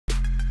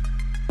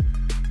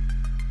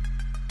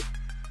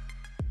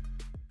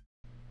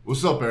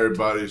What's up,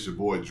 everybody? It's your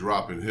boy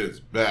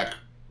DropnHItz back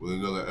with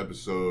another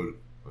episode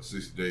of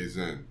 60 Days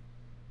In.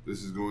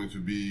 This is going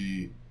to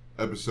be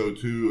episode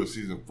 2 of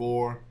season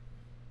 4.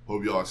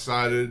 Hope y'all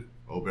excited.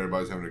 Hope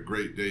everybody's having a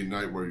great day,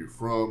 night, where you're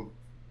from.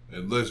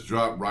 And let's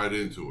drop right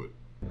into it.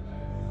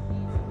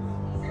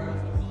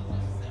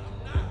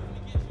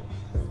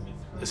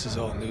 This is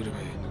all new to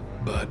me,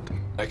 but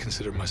I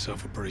consider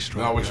myself a pretty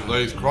strong Not with your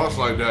legs crossed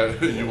like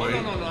that. You ain't. No, I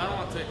don't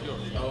want to take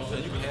yours. Oh, so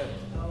you can have it.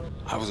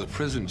 I was a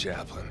prison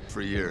chaplain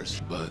for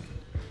years, but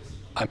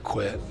I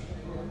quit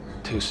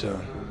too soon.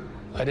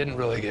 I didn't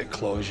really get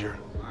closure.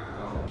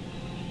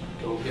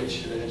 Go get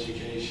you an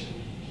education.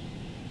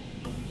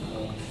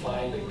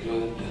 Find a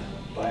good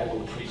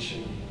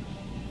Bible-preaching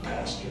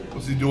pastor.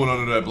 What's he doing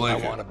under that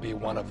blanket? I want to be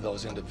one of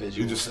those individuals.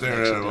 You're just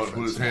staring at him,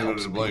 put his hand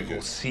under the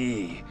blanket.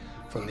 See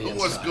from the inside.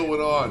 What's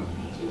going on?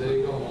 So there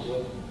you go, my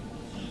brother.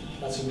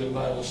 That's a good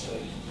Bible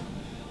study.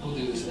 We'll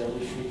do this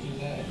every freaking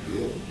day.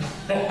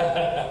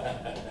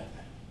 Yeah.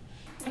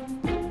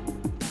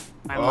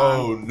 My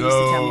mom used to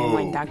tell me I'm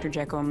like Dr.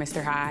 Jekyll and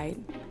Mr. Hyde.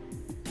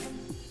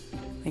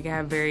 Like I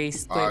have very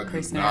split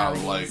personalities. I do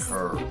not like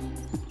her.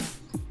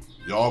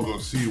 Y'all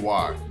gonna see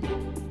why.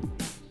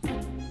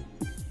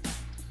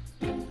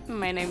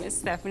 My name is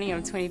Stephanie.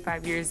 I'm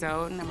 25 years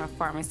old and I'm a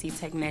pharmacy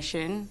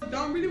technician.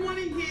 Don't really want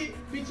to hit,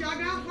 bitch. Y'all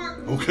got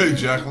heart. Okay,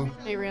 Jacqueline.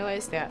 I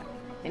realized that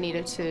I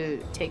needed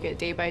to take it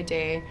day by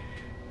day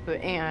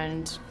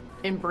and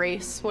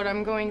embrace what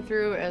I'm going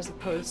through as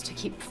opposed to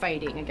keep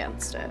fighting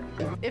against it.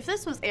 If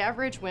this was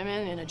average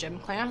women in a gym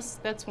class,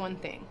 that's one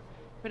thing.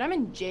 But I'm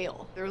in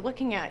jail. They're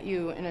looking at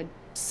you in a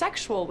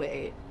sexual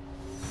way.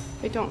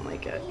 I don't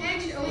like it.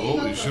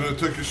 Oh, you should have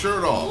took your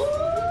shirt off. Ooh.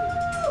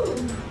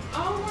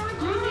 Oh my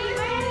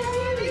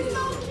God, it's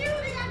so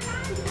cute. They got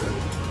time.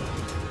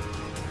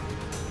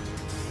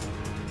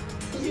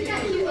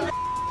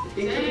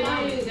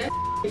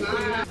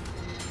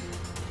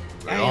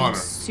 They I on am her.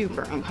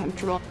 super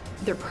uncomfortable.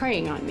 They're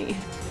preying on me.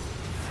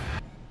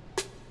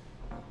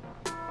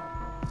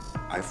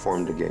 I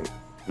formed a gang.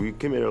 We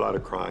committed a lot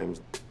of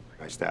crimes.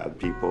 I stabbed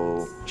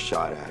people,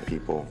 shot at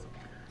people.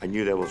 I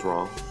knew that was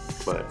wrong,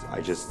 but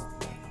I just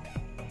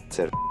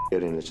said,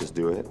 it and let's just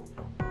do it.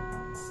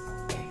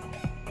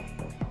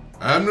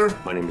 Abner?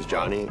 My name is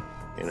Johnny,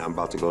 and I'm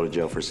about to go to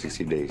jail for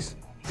 60 days.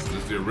 Is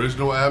this the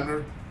original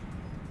Abner?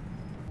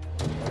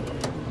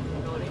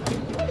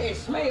 It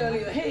smell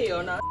like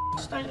hell now.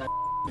 Stink like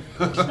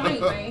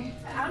stink, man.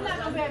 I'm not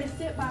gonna be able to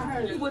sit by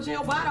her. You put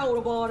your body over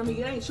to bother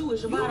me. It ain't you,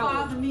 it's your You body over.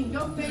 bother me.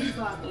 Your face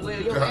bother me.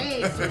 Well, your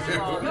ass is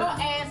bothering Your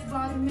ass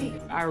bother me.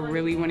 I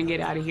really want to get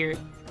out of here,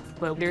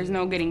 but there's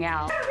no getting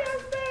out.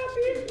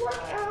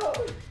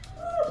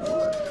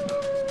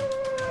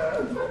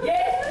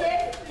 Yes,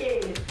 yes,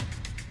 yes.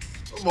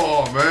 Come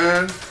on,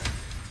 man.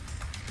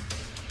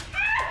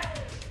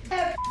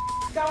 That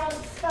don't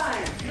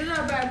stink. You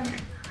know, baby.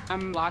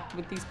 I'm locked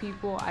with these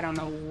people. I don't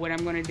know what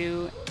I'm going to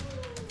do.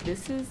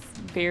 This is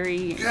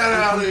very... Get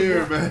out of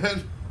here,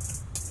 man.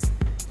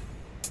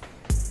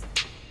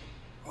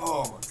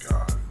 Oh, my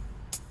God.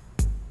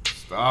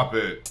 Stop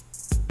it.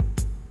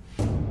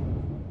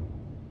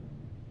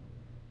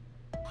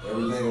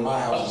 Everything in my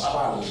house is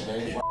spotless,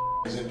 man. My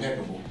is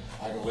impeccable.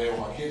 I can lay on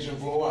my kitchen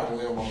floor, I can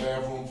lay on my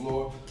bathroom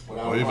floor.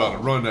 Oh, you about to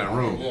run that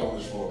room. I can lay on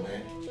this floor,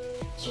 man.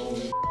 As soon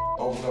as this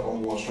open up,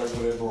 I'm going straight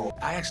for that room.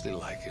 I actually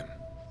like him.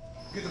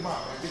 Get the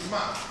mop, man. Get the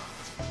mop.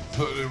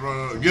 They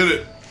run, get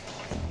it.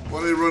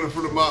 What are they running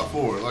for the mop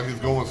for? Like it's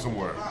going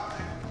somewhere.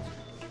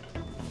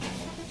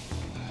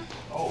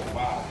 Oh,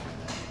 wow.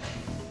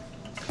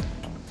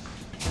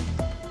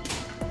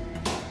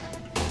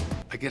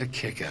 I get a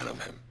kick out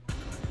of him.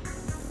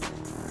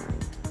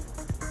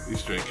 He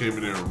straight came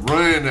in there and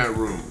ran that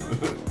room.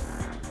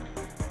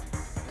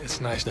 It's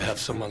nice to have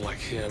someone like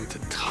him to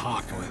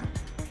talk with.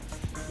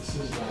 This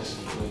is nice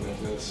and clean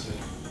up, let's see.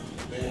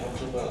 Man, I'm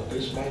talking about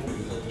this might be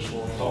the this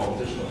one. Oh,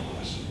 this one.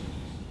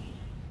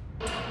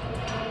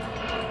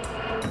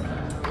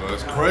 Oh,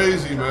 that's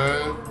crazy,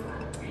 man.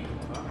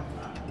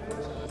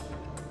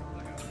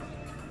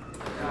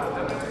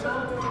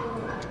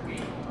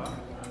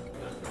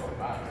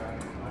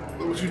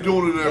 Look what you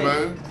doing in there,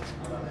 man.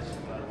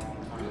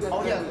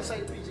 Oh, yeah, let's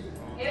say PG.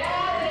 Get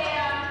out of there.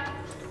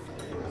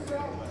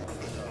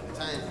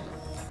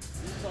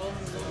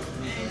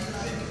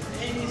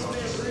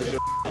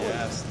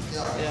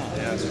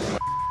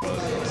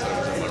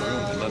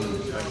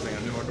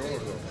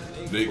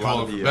 They A lot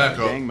called of for the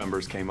backup. gang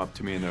members came up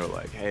to me and they were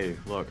like, "Hey,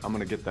 look, I'm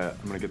gonna get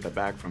that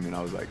back from you." And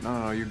I was like,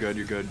 "No, you're good.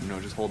 You know,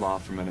 just hold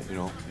off for a minute, you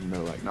know." And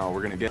they're like, "No,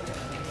 we're gonna get."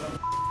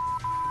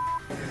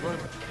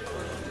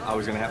 I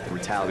was gonna have to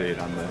retaliate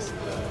on this.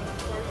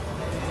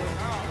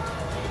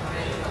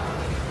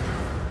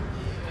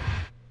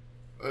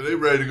 They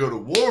ready to go to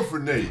war for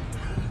Nate.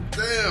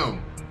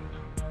 Damn.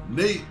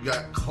 Nate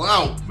got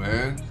clout,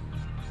 man.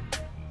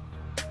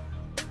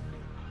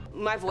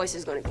 My voice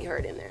is going to be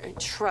heard in there.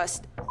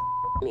 Trust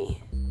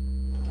me.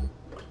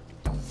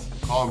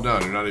 Calm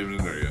down, you're not even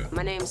in there yet.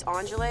 My name's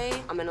Angela.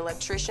 I'm an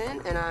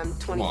electrician, and I'm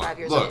 25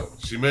 years Look, old.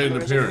 she made an I'm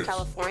originally appearance. from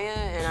California,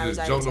 and I She was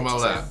just jumped on my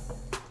lap.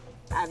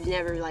 I've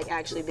never like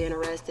actually been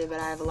arrested, but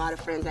I have a lot of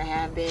friends that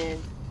have been.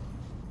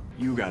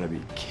 You gotta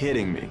be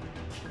kidding me.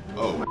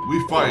 Oh,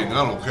 we fighting,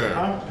 I don't care.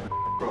 Huh?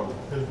 Bro,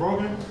 it's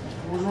broken?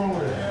 What's wrong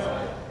with it?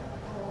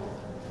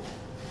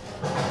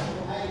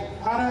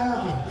 How'd that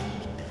happen?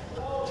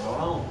 Go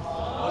home.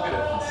 Look at it,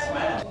 it's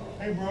smashed.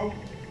 Hey, bro.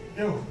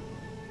 Yo.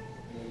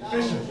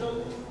 Fisher,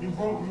 you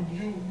broke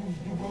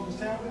his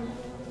tablet?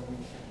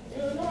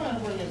 Yeah, no, I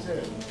didn't break his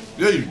tablet.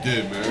 Yeah, you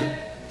did, man.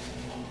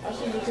 I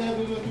seen the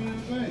tablet look in the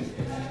thing.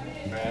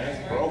 Man,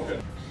 it's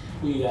broken.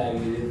 We gotta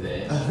get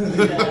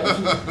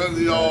it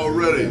They all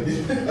ready.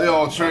 They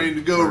all trained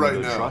to go right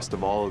The now. trust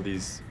of all of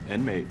these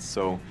inmates.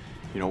 So,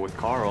 you know, with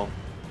Carl,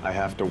 I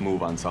have to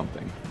move on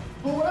something.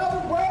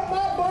 Whoever brought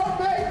my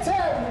birthday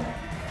tablet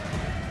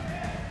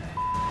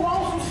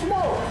wants some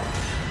smoke.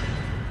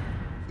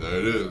 There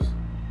it is.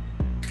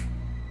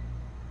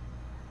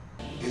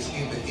 It's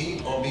either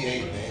eat or be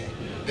ate, man.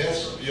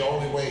 That's the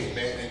only way,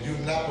 man. And you're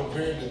not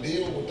prepared to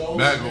deal with those.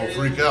 Matt gonna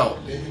freak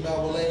out. Then you might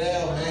well lay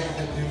down,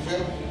 man. You feel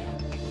me?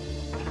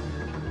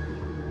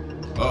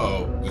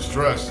 Uh-oh,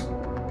 distress.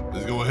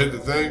 Is it gonna hit the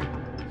thing?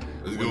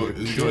 Is it gonna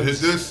hit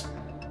this?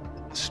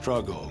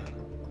 Struggle.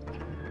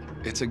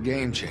 It's a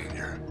game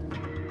changer.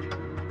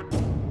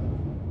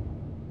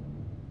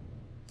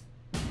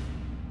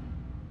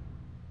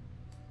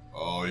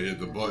 Oh, he hit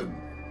the button.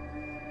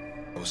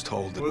 I was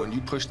told that when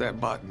you push that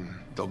button,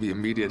 there'll be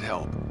immediate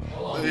help.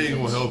 They ain't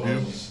gonna help you.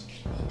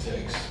 It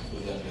takes for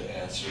them to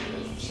answer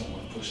if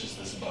someone pushes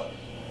this button.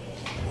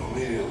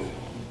 Immediately.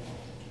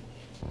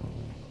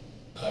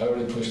 I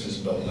already pushed this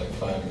button like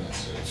 5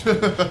 minutes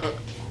ago.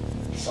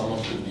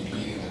 Someone could be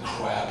beating the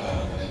crap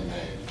out of an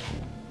inmate.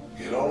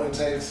 It only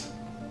takes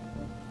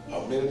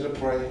a minute to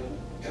pray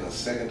and a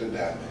second to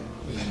die, man.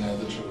 But you know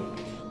the truth.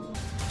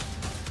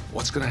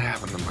 What's gonna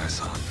happen to my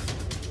son?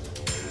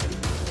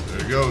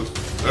 There he goes.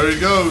 There he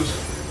goes.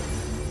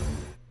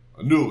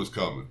 I knew it was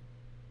coming.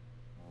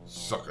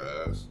 Sucker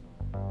ass.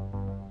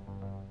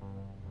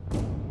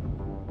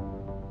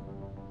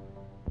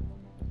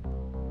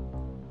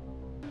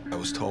 I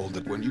was told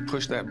that when you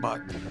push that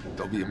button,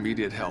 there'll be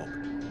immediate help.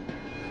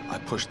 I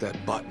pushed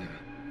that button.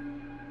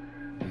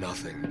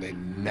 Nothing. They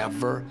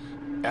never,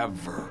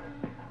 ever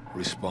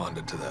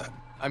responded to that.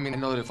 I mean, I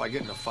know that if I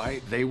get in a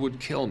fight, they would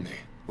kill me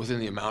within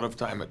the amount of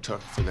time it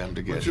took for them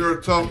to get But you're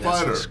a tough and that's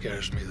fighter. what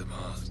scares me the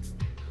most.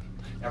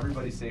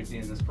 Everybody's safety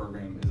in this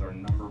program is our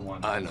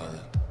 #1. I know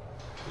that.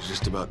 It's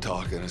just about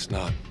talking. It's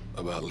not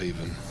about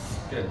leaving.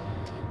 Good.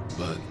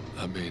 But,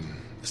 I mean,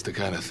 it's the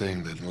kind of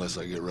thing that unless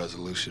I get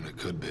resolution, it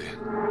could be.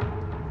 All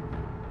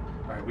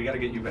right, we got to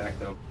get you back,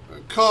 though.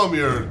 Calm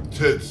your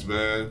tits,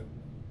 man.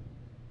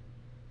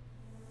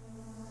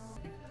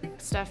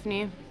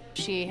 Stephanie,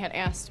 she had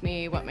asked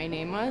me what my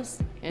name was,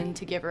 and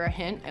to give her a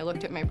hint, I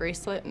looked at my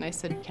bracelet and I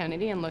said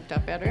Kennedy and looked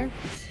up at her.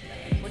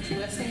 What's your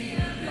last name?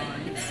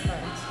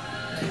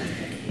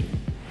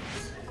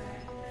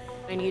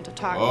 I need to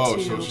talk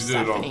to so she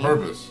Stephanie. did it on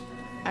purpose.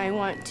 I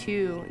want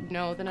to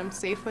know that I'm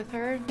safe with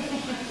her. I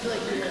feel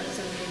like you have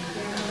something.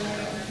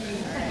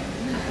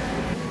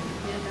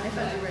 I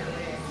thought you were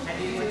there. I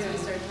did. Once we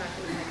started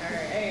talking, I'm like, all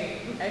right, hey,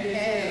 I did.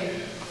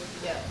 Hey.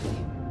 Yeah.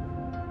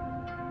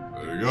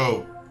 There you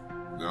go.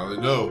 Now they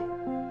know.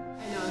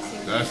 I know.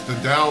 It That's the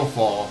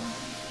downfall.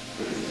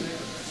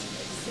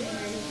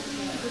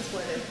 That's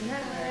what it is.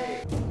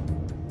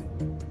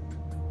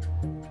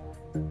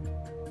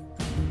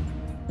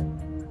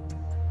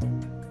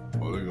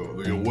 Oh, they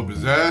gonna whoop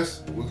his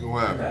ass? What's gonna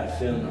happen? I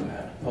feel him. I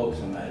have to poke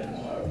somebody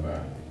more, bro.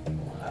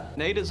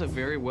 Nate is a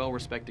very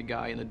well-respected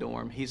guy in the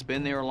dorm. He's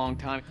been there a long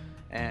time,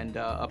 and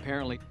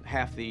apparently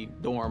half the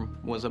dorm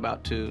was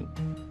about to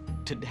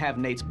have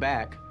Nate's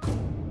back.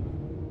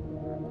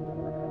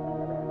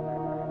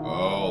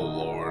 Oh,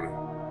 Lord.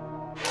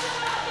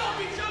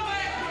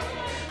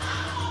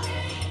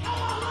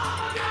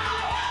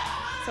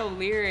 So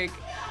Lyric,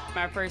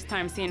 my first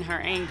time seeing her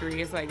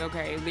angry, it's like,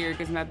 okay, Lyric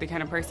is not the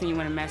kind of person you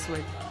want to mess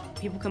with.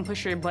 People can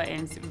push your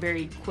buttons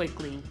very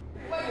quickly.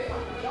 Man,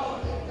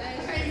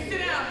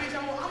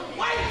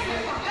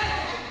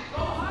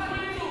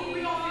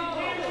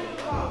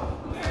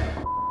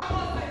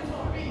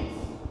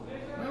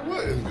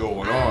 what is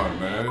going on,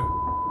 man?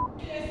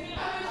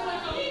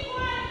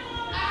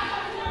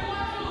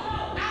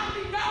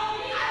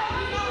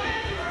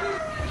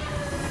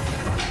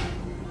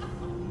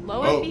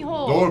 Lo and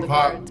behold, door the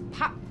pop. guards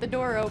pop the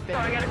door open.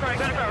 I gotta go.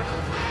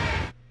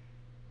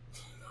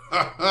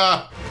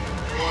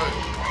 What?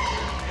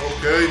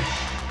 Okay.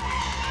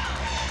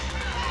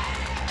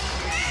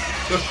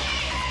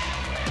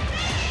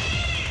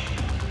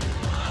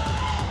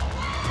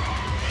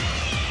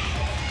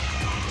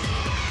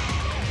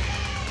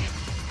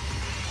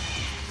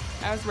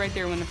 I was right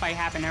there when the fight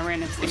happened. I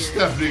ran upstairs. What's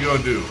Stephanie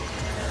gonna do?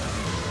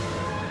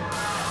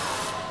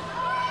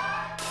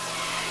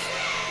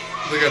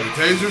 They got the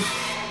tasers?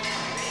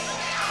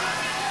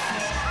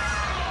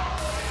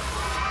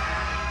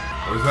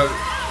 Or is that?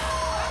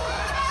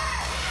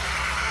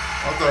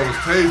 I thought it was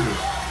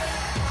tasers.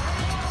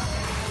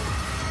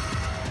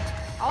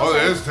 Also,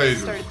 there's I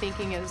tasers. started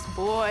thinking is,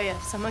 boy,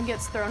 if someone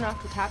gets thrown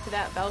off the top of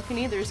that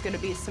balcony, there's going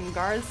to be some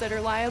guards that are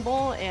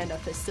liable and a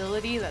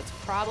facility that's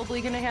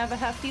probably going to have a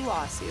hefty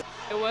lawsuit.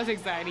 It was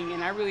exciting,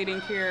 and I really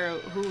didn't care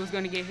who was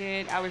going to get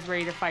hit. I was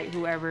ready to fight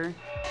whoever. And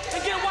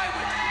get white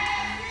with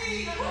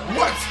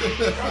What?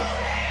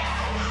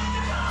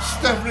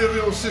 Stephanie, if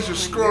you don't sit your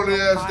scrawny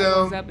ass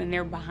down. Up and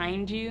they're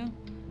behind you.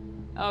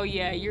 Oh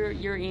yeah,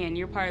 you're in.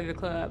 You're part of the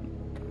club.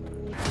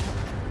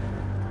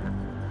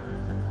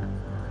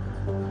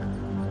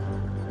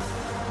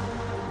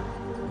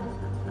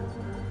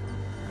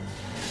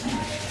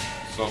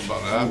 Something about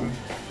to happen.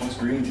 What's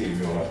green team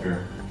doing up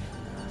here?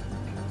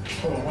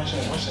 Hold on, watch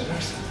that, watch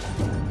that.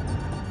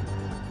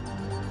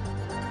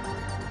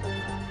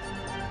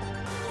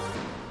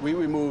 We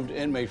removed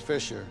inmate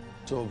Fisher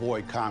to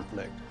avoid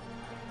conflict.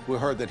 We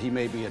heard that he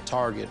may be a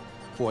target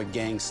for a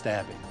gang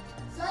stabbing.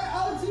 Say,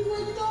 OG, where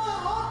you going,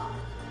 huh?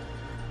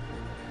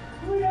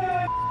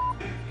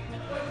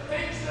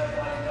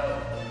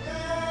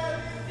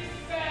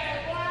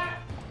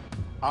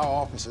 Our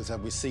officers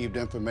have received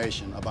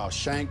information about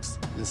Shanks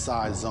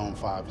inside Zone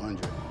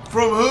 500.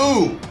 From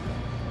who?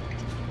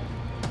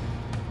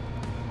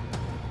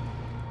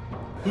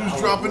 Who's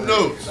dropping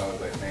notes? I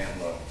was like, man,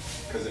 look,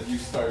 because if you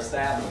start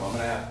stabbing him, I'm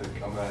gonna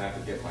have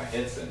to get my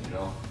hits in, you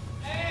know.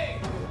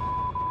 Hey!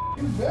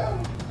 You better.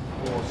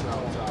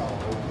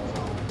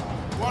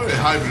 Why are they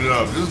hyping it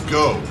up? Just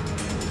go.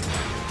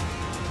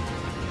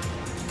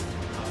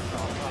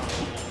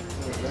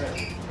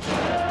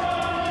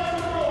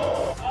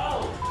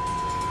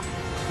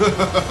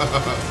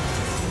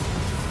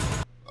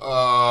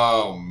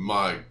 Oh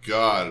my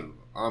God,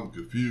 I'm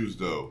confused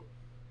though.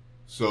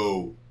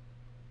 So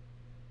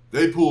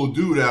they pulled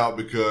dude out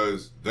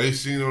because they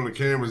seen on the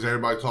cameras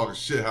everybody talking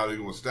shit how they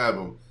gonna stab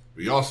him.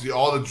 But y'all see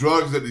all the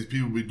drugs that these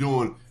people be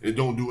doing and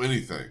don't do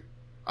anything.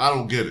 I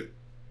don't get it.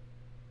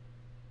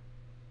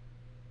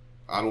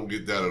 I don't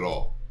get that at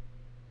all.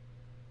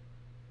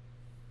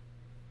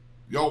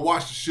 Y'all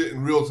watch the shit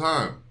in real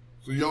time.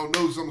 So y'all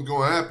know something's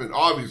gonna happen,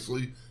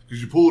 obviously,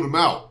 because you pulled him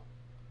out.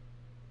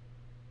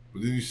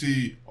 But then you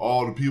see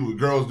all the people, the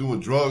girls doing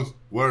drugs,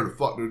 whatever the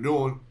fuck they're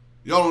doing.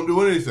 Y'all don't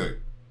do anything.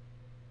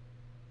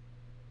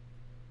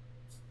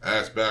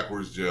 Ass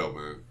backwards jail,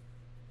 man.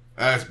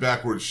 Ass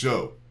backwards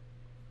show.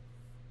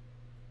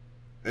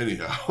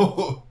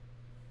 Anyhow.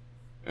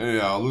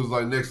 Anyhow, looks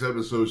like next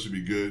episode should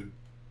be good.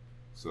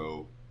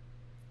 So,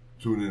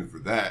 tune in for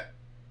that.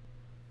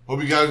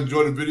 Hope you guys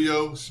enjoyed the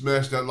video.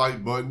 Smash that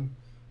like button.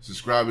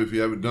 Subscribe if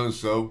you haven't done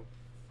so.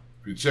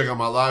 If you check out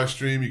my live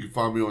stream, you can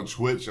find me on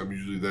Twitch. I'm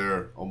usually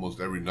there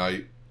almost every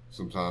night,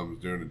 sometimes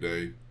during the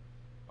day.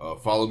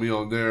 Follow me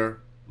on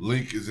there.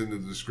 Link is in the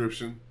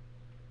description.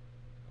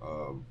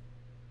 I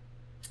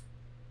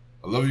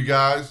love you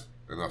guys,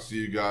 and I'll see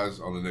you guys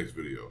on the next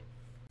video.